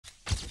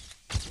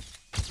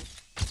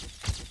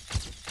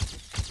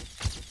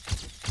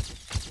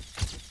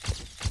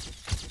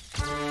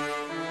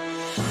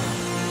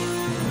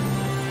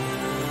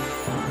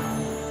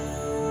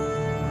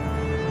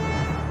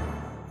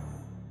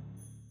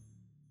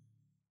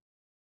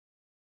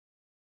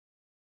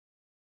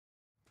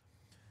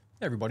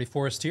Hey everybody,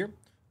 Forrest here.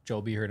 Joe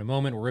will be here in a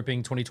moment. We're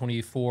ripping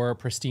 2024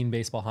 Pristine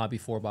Baseball Hobby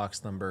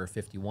 4-box number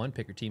 51.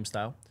 Pick your team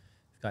style.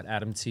 We've got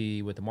Adam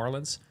T. with the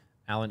Marlins,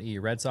 Alan E.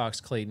 Red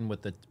Sox, Clayton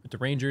with the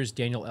Rangers,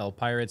 Daniel L.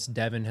 Pirates,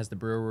 Devin has the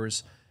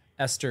Brewers,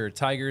 Esther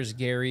Tigers,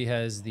 Gary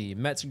has the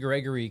Mets,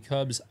 Gregory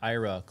Cubs,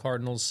 Ira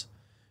Cardinals,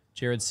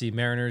 Jared C.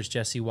 Mariners,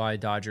 Jesse Y.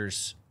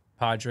 Dodgers,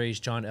 Padres,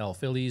 John L.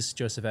 Phillies,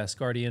 Joseph S.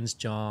 Guardians,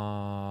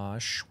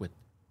 Josh with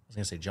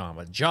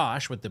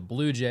the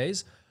Blue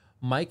Jays,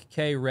 Mike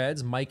K.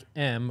 Reds, Mike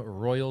M.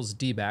 Royals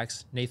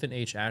D-backs, Nathan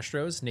H.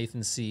 Astros,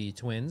 Nathan C.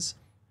 Twins,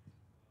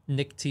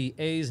 Nick T.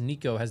 A's,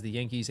 Nico has the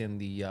Yankees and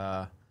the,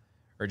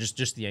 or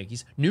just the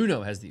Yankees.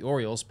 Nuno has the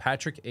Orioles,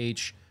 Patrick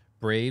H.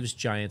 Braves,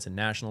 Giants, and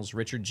Nationals,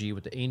 Richard G.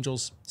 with the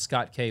Angels,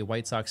 Scott K.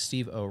 White Sox,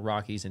 Steve O.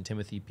 Rockies, and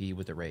Timothy P.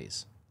 with the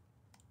Rays.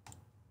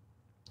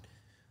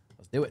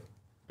 Let's do it.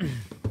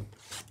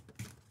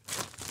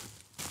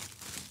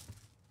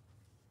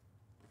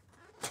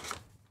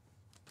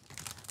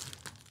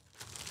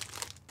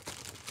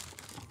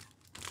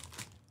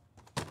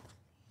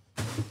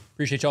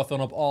 Appreciate y'all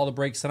filling up all the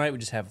breaks tonight. We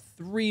just have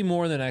 3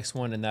 more in the next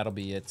one, and that'll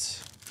be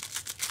it.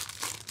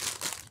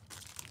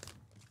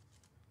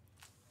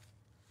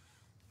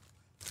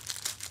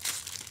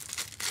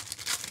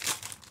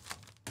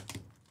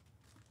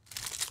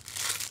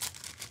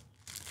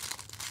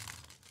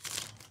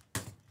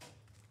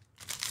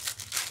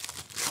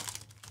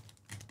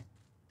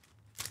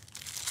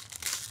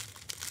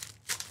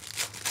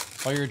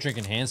 While you're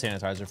drinking hand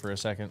sanitizer for a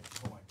second.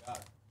 Oh my God.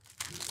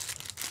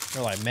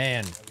 You're like,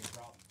 man,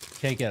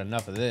 can't get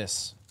enough of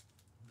this.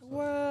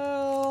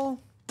 Well,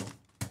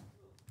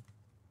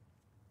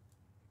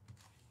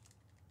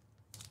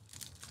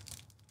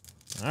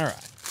 all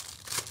right.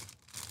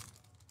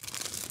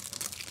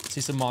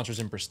 See some monsters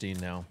in Pristine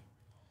now.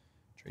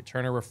 Trey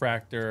Turner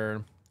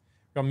refractor.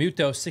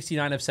 Realmuto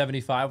 69 of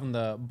 75 on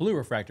the blue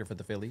refractor for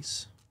the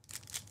Phillies.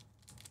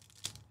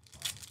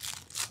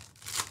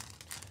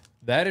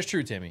 That is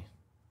true, Timmy.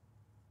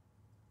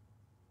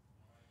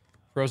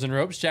 Frozen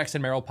Ropes,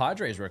 Jackson Merrill,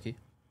 Padres rookie.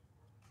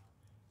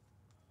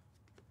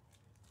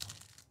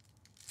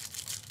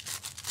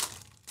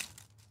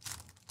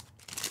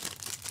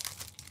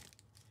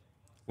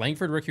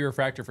 Langford rookie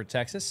refractor for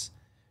Texas.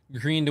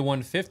 Green to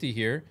 150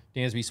 here.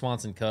 Dansby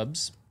Swanson,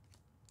 Cubs.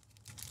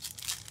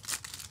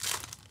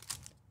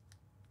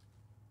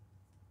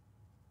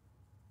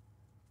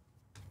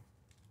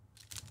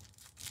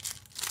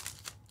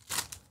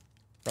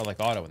 Relic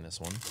auto in this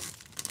one.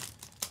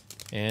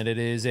 And it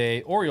is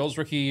a Orioles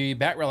rookie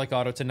bat relic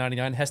auto to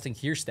 99, Heston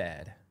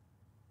Kierstad.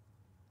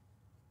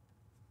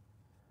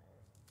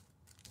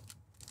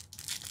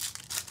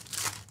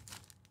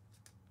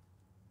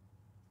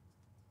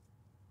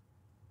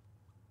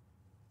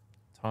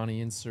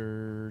 Tawny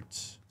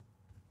insert.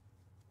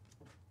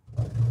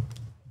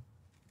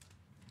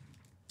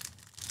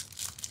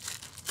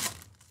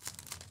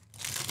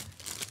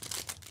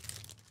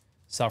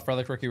 South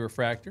Relic rookie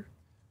refractor.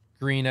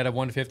 Green out of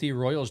 150,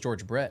 Royals,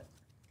 George Brett.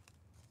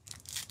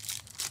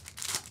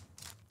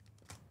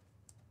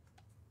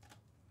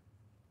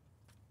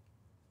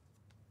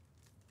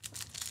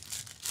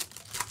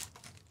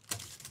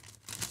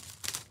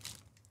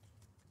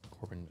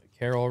 Corbin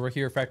Carroll,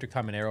 rookie refractor,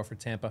 Caminero for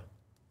Tampa.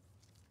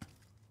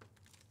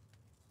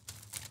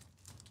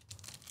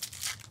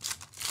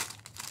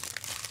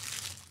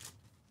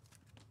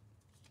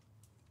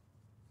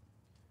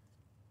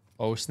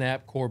 Oh,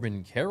 snap,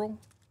 Corbin Carroll.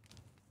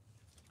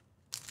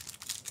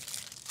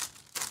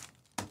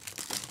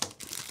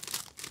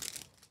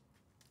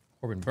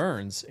 Corbin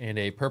Burns, and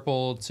a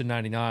purple to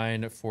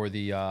 99 for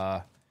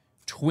the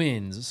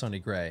Twins, Sonny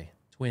Gray.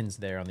 Twins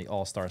there on the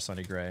All-Star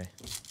Sonny Gray.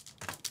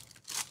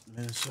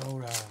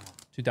 Minnesota.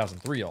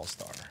 2003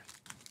 All-Star.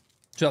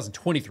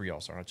 2023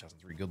 All-Star, not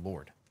 2003. Good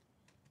Lord.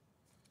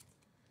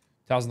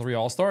 2003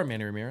 All-Star,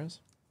 Manny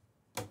Ramirez.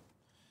 All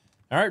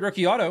right,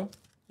 rookie auto.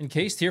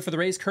 Encased here for the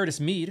Rays, Curtis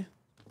Mead.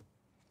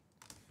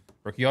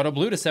 Rookie auto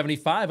blue to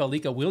 75,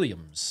 Alika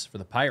Williams for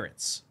the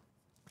Pirates.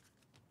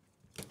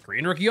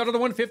 Green rookie auto to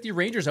 150,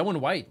 Rangers, Owen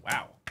White.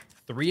 Wow.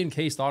 3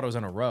 encased autos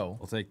in a row.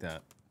 We'll take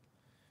that.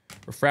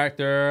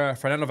 Refractor,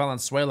 Fernando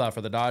Valenzuela for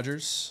the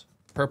Dodgers.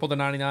 Purple to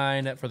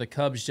 99 for the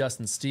Cubs,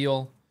 Justin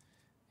Steele.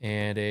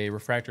 And a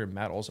refractor,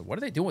 Matt Olson. What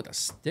are they doing with the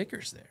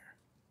stickers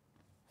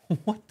there?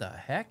 What the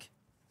heck?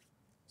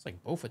 It's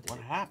like Bofa did it.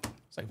 What happened?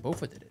 It's like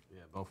Bofa did it.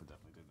 Yeah, Bofa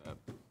definitely did that.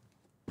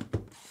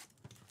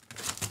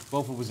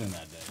 Bofa was in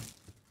that day.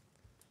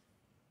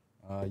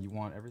 You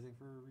want everything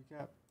for a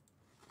recap?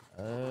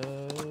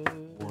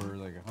 Or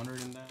like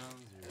 100 and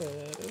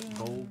downs?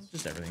 Golds?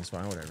 Just everything's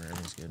fine. Whatever.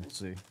 Everything's good. We'll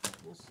see.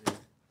 We'll see.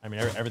 I mean,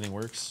 everything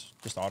works.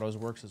 Just autos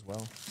works as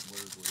well.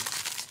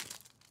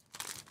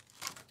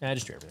 Yeah,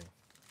 just do everything.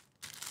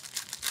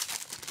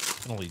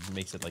 It only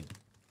makes it like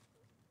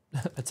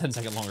a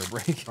 10-second longer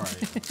break. All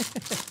right.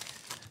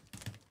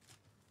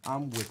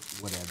 I'm with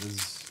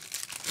whatever's.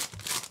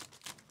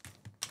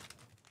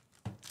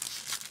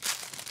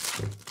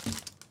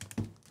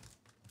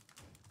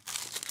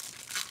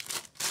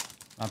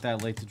 Not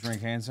that late to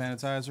drink hand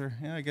sanitizer?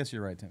 Yeah, I guess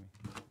you're right, Timmy.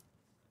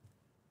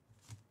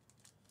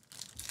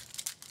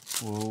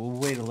 We'll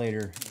wait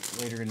later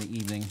in the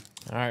evening.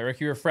 All right,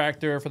 rookie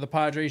refractor for the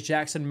Padres,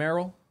 Jackson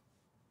Merrill.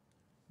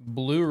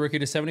 Blue rookie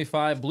to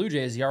 75, Blue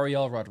Jays,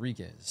 Yariel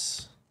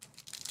Rodriguez.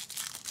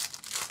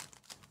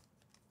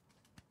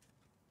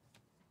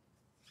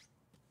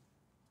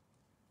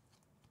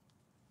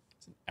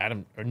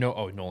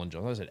 Nolan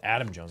Jones. I said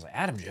Adam Jones. Like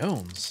Adam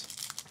Jones.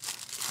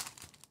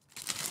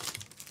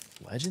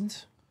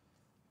 Legend.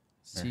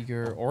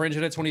 Seager. Orange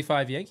at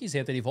 25, Yankees,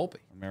 Anthony Volpe.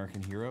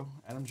 American hero,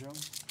 Adam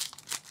Jones.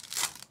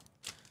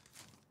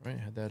 Right,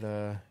 had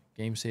that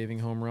game-saving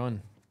home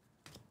run.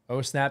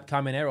 Oh, snap,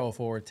 Caminero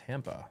for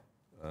Tampa.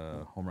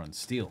 Home run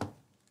steal.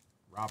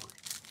 Robert.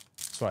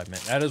 That's what I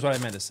meant. That is what I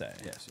meant to say.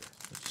 Yes, yes.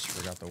 I just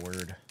forgot the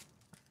word.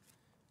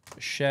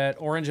 Bichette,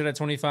 orange at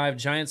 25,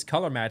 Giants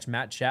color match,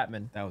 Matt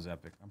Chapman. That was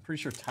epic. I'm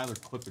pretty sure Tyler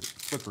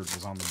Clippard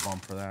was on the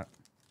bump for that.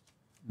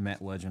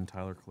 Met legend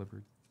Tyler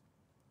Clippard.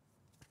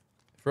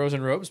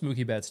 Frozen ropes,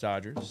 Mookie Betts,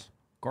 Dodgers.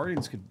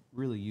 Guardians could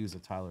really use a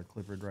Tyler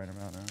Clippard right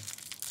about now.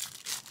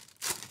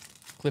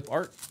 Clip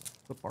art.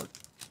 Clip art.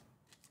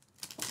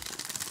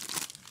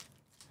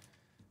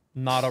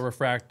 Not a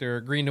refractor.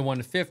 Green to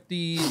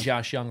 150,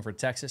 Josh Young for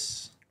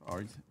Texas.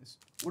 Oh,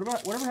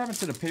 whatever happened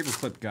to the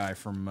paperclip guy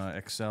from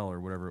Excel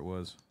or whatever it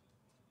was?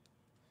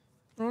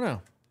 I don't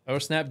know. Oh,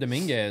 snap,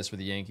 Dominguez for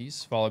the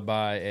Yankees, followed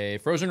by a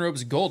Frozen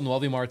ropes gold,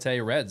 Noelvi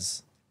Marte,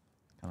 Reds.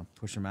 Kind of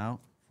push him out.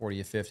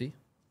 40 of 50.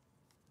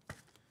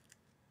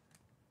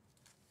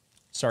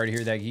 Sorry to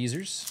hear that,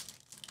 geezers.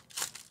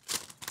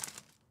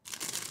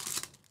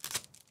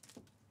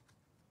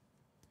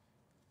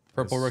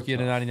 Purple rookie at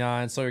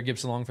 99. Sawyer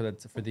Gibson Long for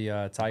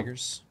the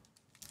Tigers.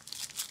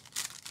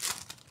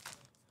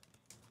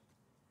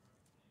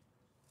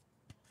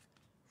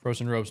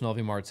 Frozen ropes,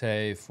 Noelvi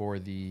Marte for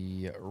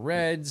the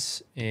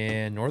Reds,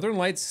 and Northern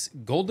Lights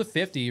gold to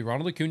 50.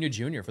 Ronald Acuna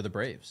Jr. for the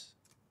Braves.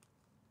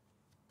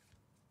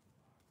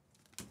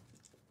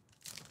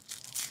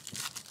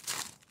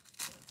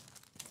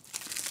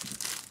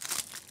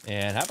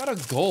 And how about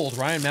a gold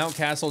Ryan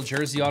Mountcastle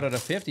jersey auto to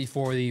 50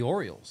 for the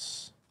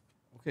Orioles?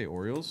 Okay,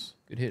 Orioles.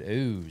 Good hit,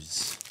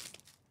 O's.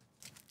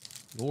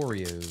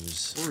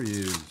 Oreos.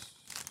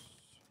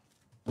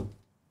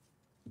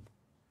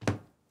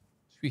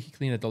 Squeaky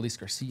clean at Dolis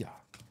Garcia.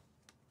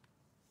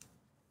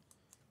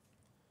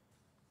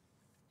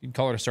 Good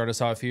color to start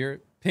us off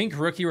here. Pink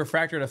rookie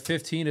refractor to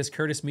 15 is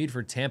Curtis Mead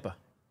for Tampa.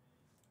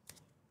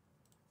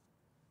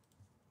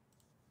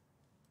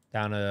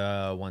 Down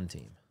to one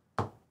team.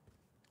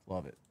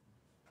 Love it.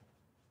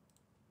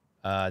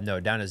 No,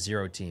 down to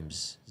 0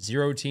 teams.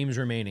 0 teams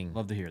remaining.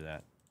 Love to hear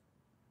that.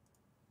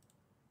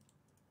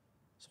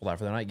 Sold out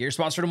for the night. Get your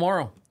spots for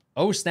tomorrow.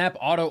 Oh, snap,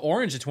 auto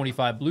orange at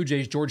 25. Blue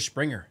Jays, George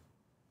Springer.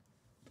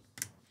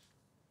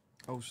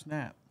 Oh,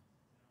 snap.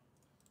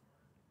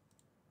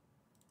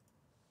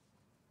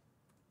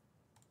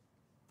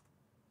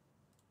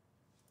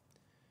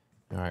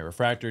 All right,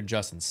 refractor,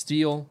 Justin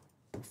Steele.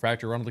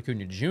 Refractor, Ronald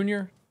Acuna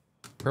Jr.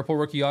 Purple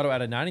rookie auto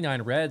out of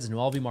 99 Reds,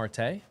 Noelvi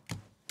Marte.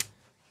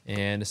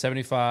 And a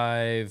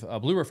 75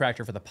 blue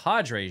refractor for the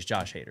Padres,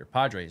 Josh Hader.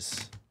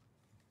 Padres,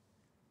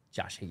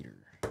 Josh Hader.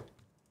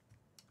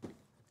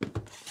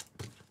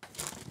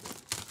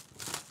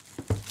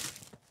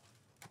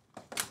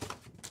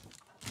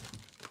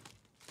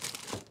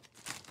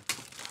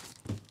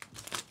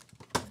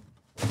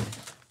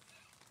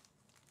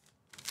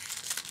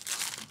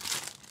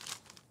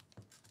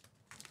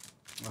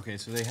 Okay,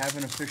 so they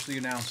haven't officially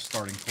announced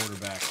starting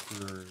quarterback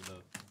for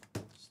the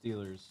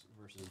Steelers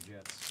versus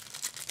Jets.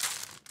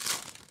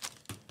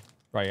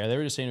 Right, yeah, they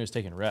were just saying it was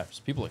taking reps.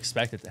 People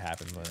expect it to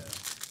happen, but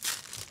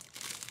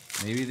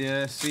maybe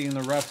they're seeing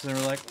the reps and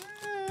they're like,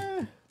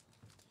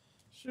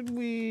 should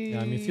we?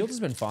 yeah, I mean, Fields has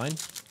been fine.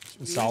 It's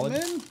been solid.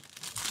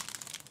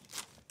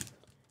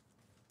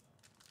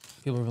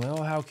 People are like,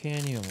 "Oh, how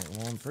can you?" I'm like,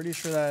 well, I'm pretty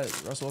sure that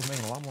Russell was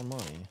making a lot more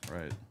money.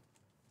 Right.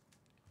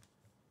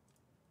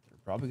 They're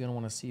probably gonna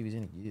want to see if he's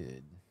any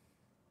good.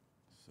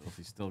 So if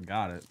he still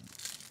got it.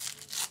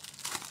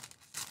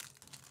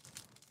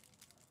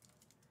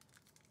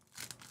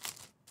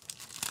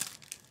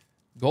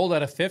 Gold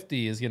out of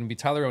 50 is going to be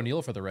Tyler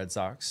O'Neill for the Red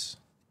Sox.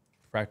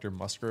 Refractor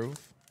Musgrove.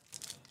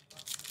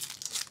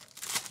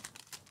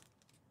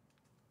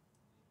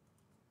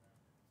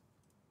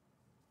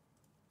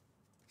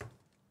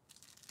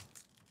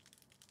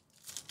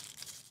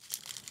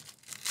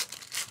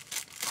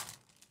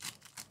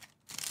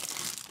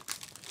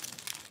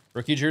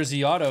 Rookie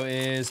jersey auto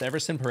is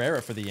Everson Pereira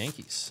for the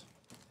Yankees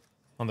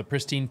on the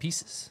pristine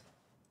pieces.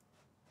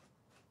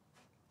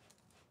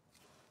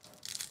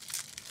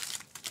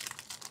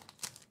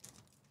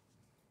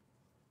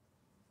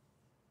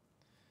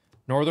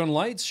 Northern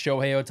Lights,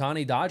 Shohei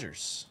Ohtani,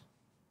 Dodgers.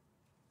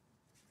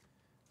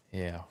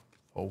 Yeah.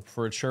 Hope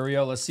for a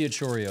Churio. Let's see a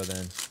Churio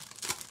then.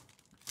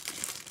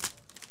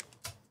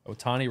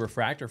 Ohtani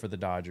refractor for the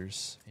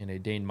Dodgers and a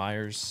Dane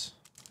Myers.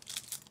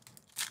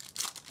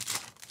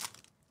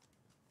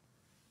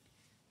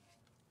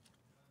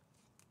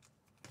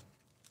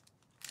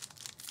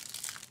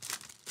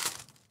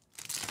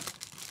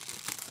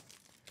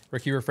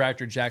 Rookie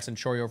refractor Jackson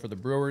Chorio for the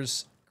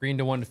Brewers. Green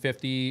to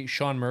 150,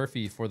 Sean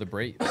Murphy for the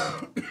Braves.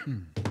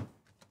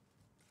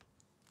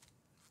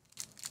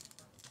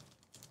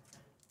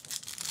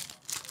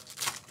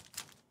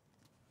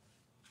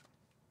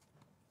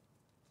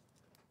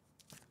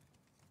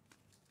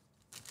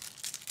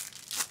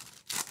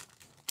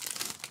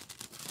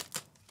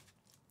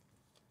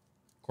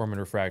 Corman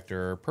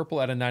Refractor,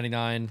 purple out of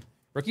 99.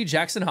 Rookie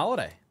Jackson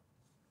Holiday.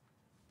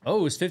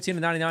 Oh, it's 15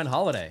 to 99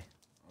 Holiday.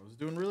 I was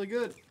doing really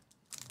good.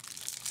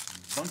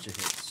 Bunch of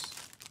hits.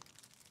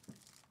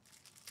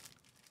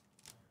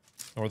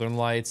 Northern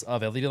Lights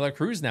of Ellie De La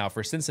Cruz now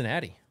for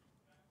Cincinnati.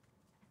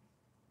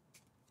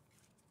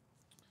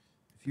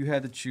 If you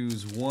had to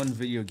choose one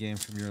video game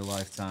from your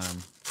lifetime,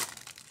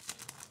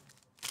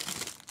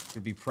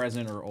 could be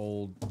present or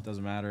old,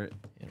 doesn't matter.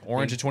 And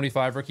orange to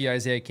 25, rookie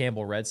Isaiah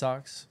Campbell, Red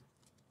Sox.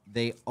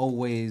 They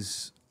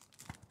always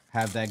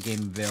have that game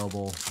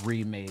available,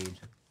 remade,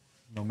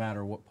 no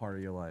matter what part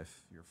of your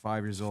life. You're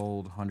 5 years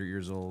old, 100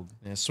 years old.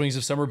 And Swings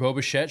of Summer, Bo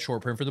Bichette,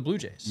 short print for the Blue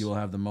Jays. You will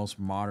have the most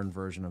modern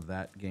version of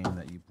that game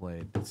that you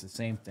played. It's the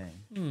same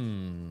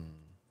thing.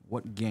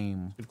 What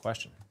game Good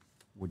question.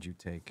 would you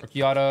take?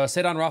 Rookie auto,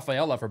 Cedon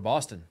Rafaela for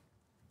Boston.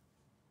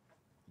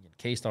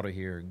 Case auto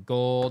here.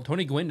 Gold,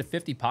 Tony Gwynn to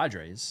 50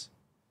 Padres.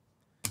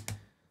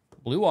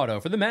 Blue auto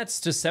for the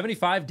Mets to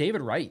 75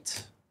 David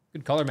Wright.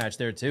 Good color match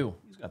there, too.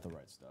 He's got the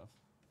right stuff.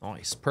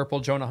 Nice.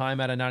 Purple Jonah Heim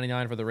out of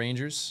 99 for the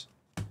Rangers.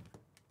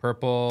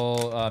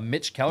 Purple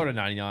Mitch Keller to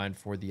 99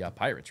 for the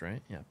Pirates,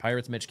 right? Yeah,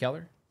 Pirates Mitch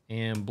Keller.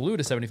 And blue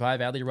to 75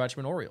 Adley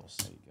Rutschman Orioles.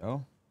 There you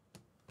go.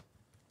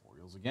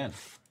 Orioles again.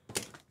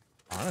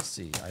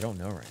 Honestly, I don't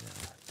know right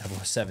now.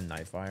 007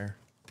 Nightfire.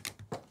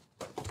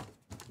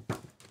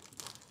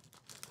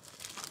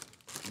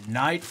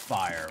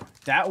 Nightfire.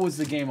 That was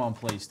the game on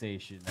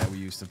PlayStation that we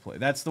used to play.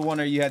 That's the one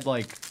where you had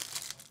like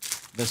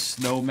the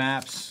snow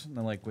maps and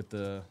then like with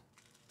the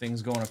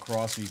things going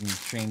across so you can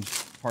change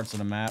parts of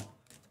the map.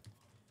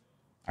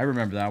 I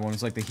remember that one. It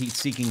was like the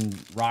heat-seeking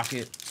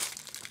rocket.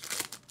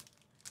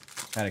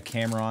 Had a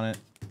camera on it.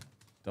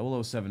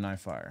 007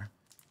 Nightfire.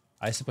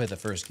 I used to play the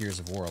first Gears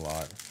of War a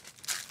lot.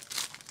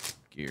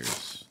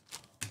 Gears.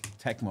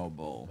 Tecmo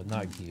Bowl. But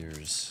not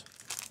Gears.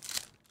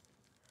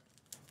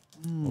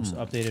 Most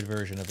updated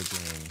version of the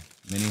game.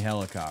 Mini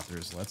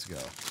helicopters. Let's go.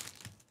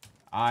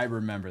 I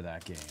remember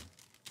that game.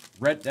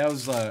 That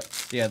was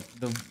yeah,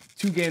 the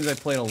two games I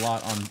played a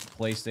lot on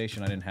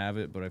PlayStation. I didn't have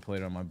it, but I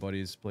played it on my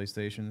buddy's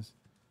PlayStations.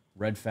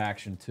 Red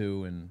Faction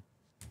 2 and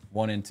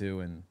 1 and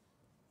 2, and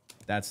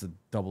that's the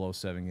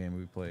 007 game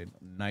we played.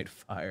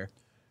 Nightfire.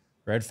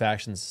 Red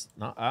Faction's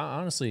not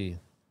honestly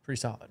pretty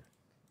solid.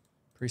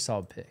 Pretty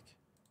solid pick.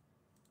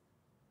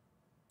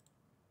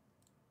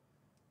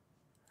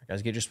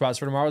 Guys, get your spots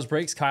for tomorrow's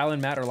breaks. Kyle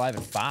and Matt are live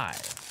at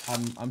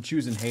 5. I'm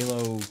choosing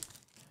Halo.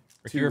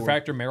 Ricky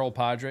Refractor, Merrill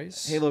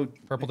Padres. Halo.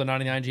 Purple to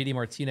 99, JD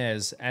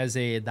Martinez as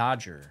a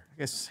Dodger. I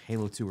guess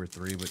Halo 2 or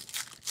 3, but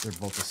they're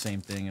both the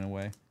same thing in a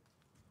way.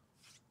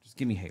 Just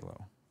give me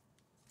Halo.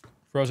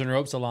 Frozen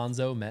Ropes,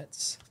 Alonzo,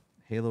 Mets.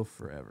 Halo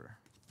forever.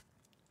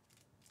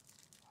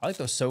 I like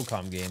those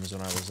SOCOM games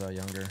when I was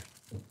younger.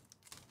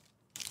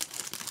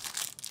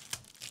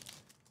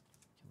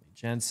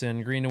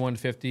 Jensen, green to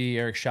 150,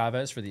 Eric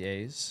Chavez for the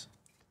A's.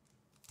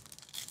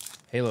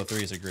 Halo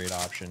 3 is a great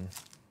option.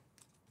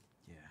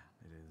 Yeah,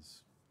 it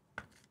is.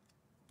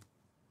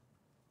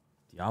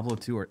 Diablo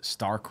 2 or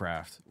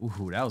StarCraft.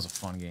 Ooh, that was a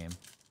fun game.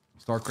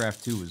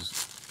 StarCraft 2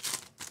 was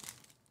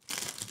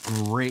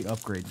a great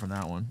upgrade from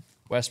that one.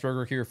 Westberg,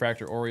 rookie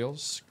refractor,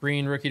 Orioles.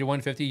 Green, rookie to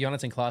 150,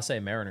 Jonathan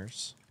Clase,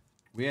 Mariners.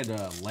 We had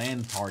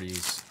LAN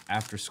parties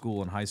after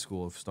school in high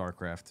school of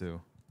StarCraft 2.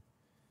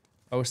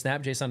 Oh,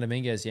 snap, Jason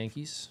Dominguez,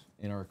 Yankees.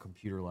 In our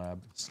computer lab.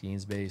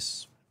 Skeens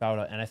base.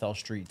 About NFL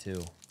Street,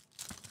 too.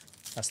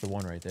 That's the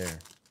one right there.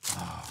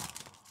 Oh,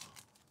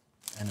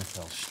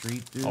 NFL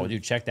Street, dude. Oh,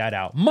 dude, check that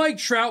out. Mike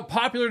Trout,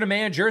 popular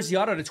demand, jersey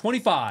auto to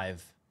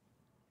 25.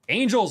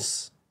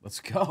 Angels. Let's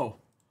go.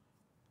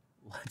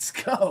 Let's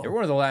go. They were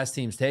one of the last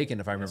teams taken,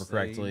 if I remember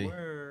correctly.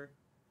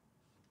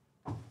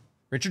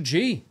 Richard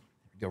G.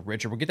 Go,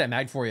 Richard. We'll get that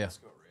mag for you. Let's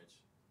go, Rich.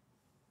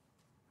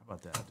 How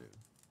about that, dude?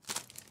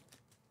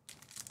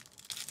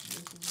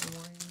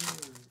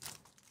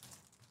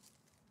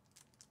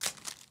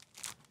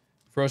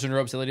 Frozen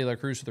Ropes, Ellie De La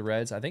Cruz for the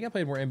Reds. I think I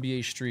played more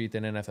NBA Street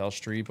than NFL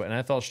Street, but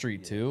NFL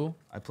Street 2.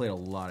 I played a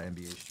lot of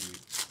NBA Street.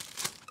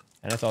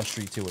 NFL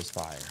Street 2 was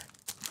fire.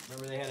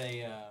 Remember they had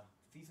a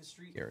FIFA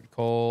Street? Garrett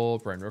Cole,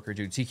 Brent Rooker.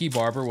 Dude, Tiki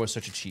Barber was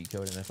such a cheat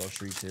code in NFL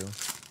Street 2.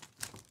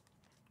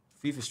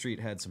 FIFA Street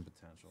had some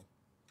potential.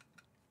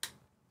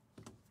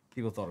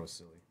 People thought it was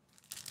silly.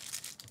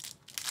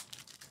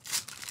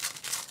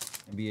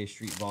 NBA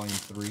Street Volume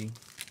 3.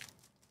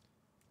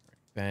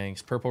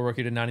 Banks. Purple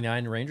rookie to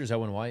 99. Rangers,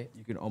 Owen White.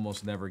 You can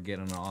almost never get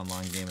in an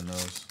online game in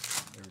those.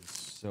 They're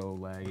so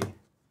laggy.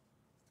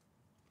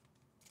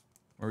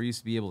 Or we used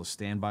to be able to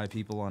stand by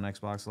people on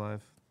Xbox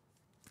Live.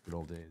 Good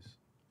old days.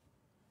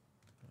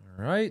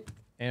 All right.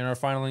 And our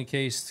final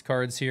encased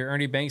cards here.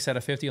 Ernie Banks had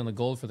a 50 on the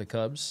gold for the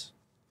Cubs.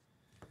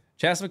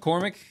 Chas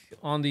McCormick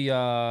on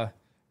the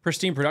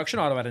Pristine production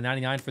auto at a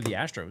 99 for the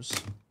Astros.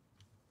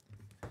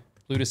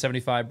 Blue to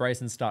 75,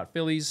 Bryson Stott,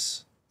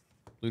 Phillies.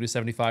 Blue to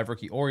 75,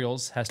 rookie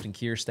Orioles, Heston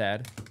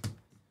Kierstad.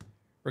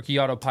 Rookie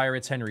auto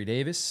Pirates, Henry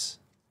Davis.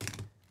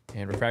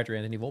 And refractor,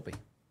 Anthony Volpe.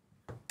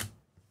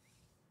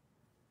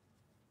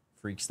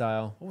 Freak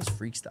style. What was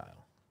freak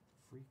style?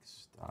 Freak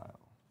style.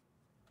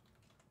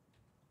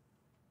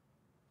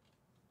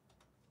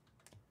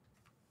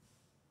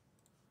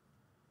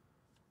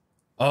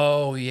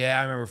 Oh, yeah,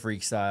 I remember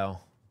freak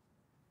style.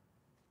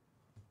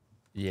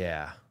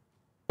 Yeah.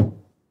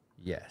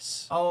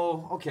 Yes.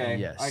 Oh, okay.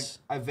 Yes.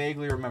 I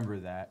vaguely remember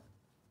that.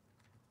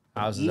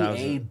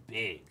 EA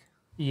big.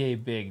 EA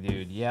big,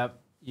 dude. Yep.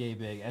 EA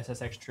big.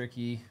 SSX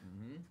tricky.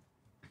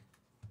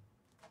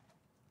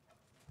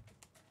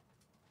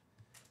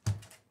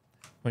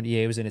 When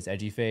EA was in its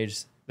edgy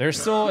phase. They're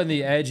still in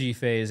the edgy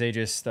phase. They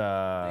just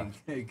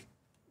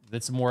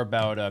it's more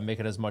about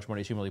making as much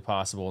money as humanly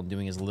possible and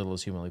doing as little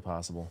as humanly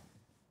possible.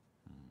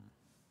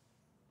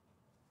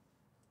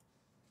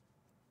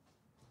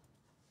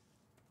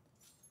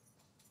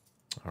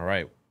 All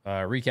right.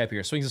 Recap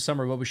here. Swings of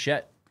Summer,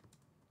 Bobichette.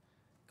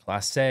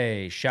 Class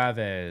A,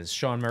 Chavez,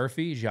 Sean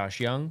Murphy,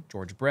 Josh Young,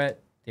 George Brett,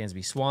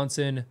 Dansby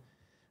Swanson,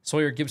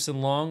 Sawyer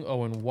Gibson Long,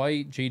 Owen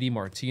White, JD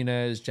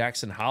Martinez,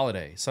 Jackson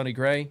Holiday, Sonny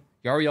Gray,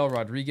 Yariel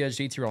Rodriguez,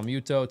 JT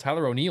Realmuto,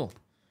 Tyler O'Neill,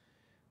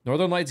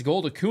 Northern Lights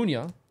Gold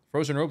Acuna,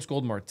 Frozen Ropes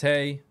Gold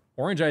Marte,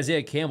 Orange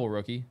Isaiah Campbell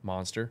rookie,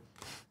 monster,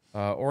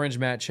 Orange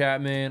Matt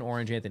Chapman,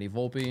 Orange Anthony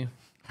Volpe.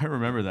 I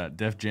remember that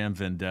Def Jam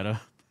Vendetta.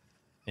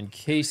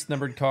 Encased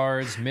numbered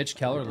cards, Mitch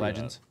Keller,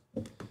 legend.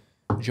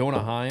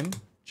 Jonah Heim,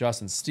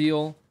 Justin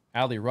Steele,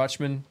 Adley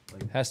Rutschman,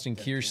 Heston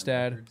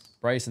Kierstad,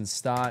 Bryson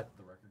Stott,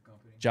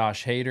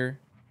 Josh Hader,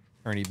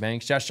 Ernie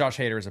Banks. Josh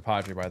Hader is a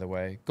Padre, by the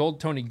way. Gold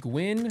Tony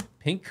Gwynn,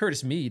 Pink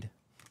Curtis Mead.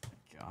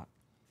 God.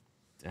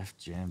 Def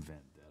Jam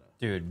Vendetta.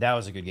 Dude, that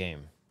was a good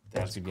game.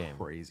 That was a good game.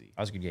 Crazy.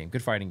 That was a good game.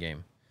 Good fighting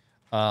game.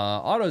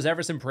 Autos,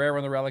 Everson Pereira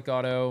on the relic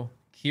auto.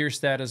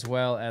 Kierstad as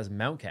well as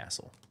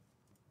Mountcastle.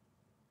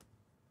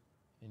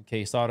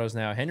 Encased autos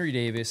now. Henry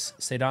Davis,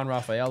 Cedon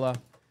Rafaela,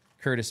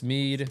 Curtis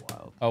Mead,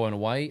 Owen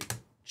White,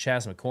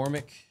 Chas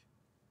McCormick,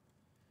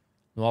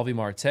 Noelvi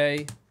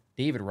Marte,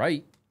 David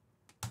Wright,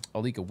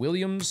 Alika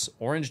Williams,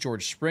 orange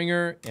George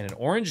Springer, and an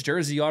orange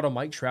jersey auto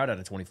Mike Trout out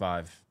of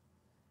 25.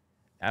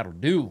 That'll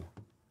do.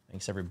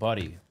 Thanks,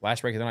 everybody.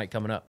 Last break of the night coming up.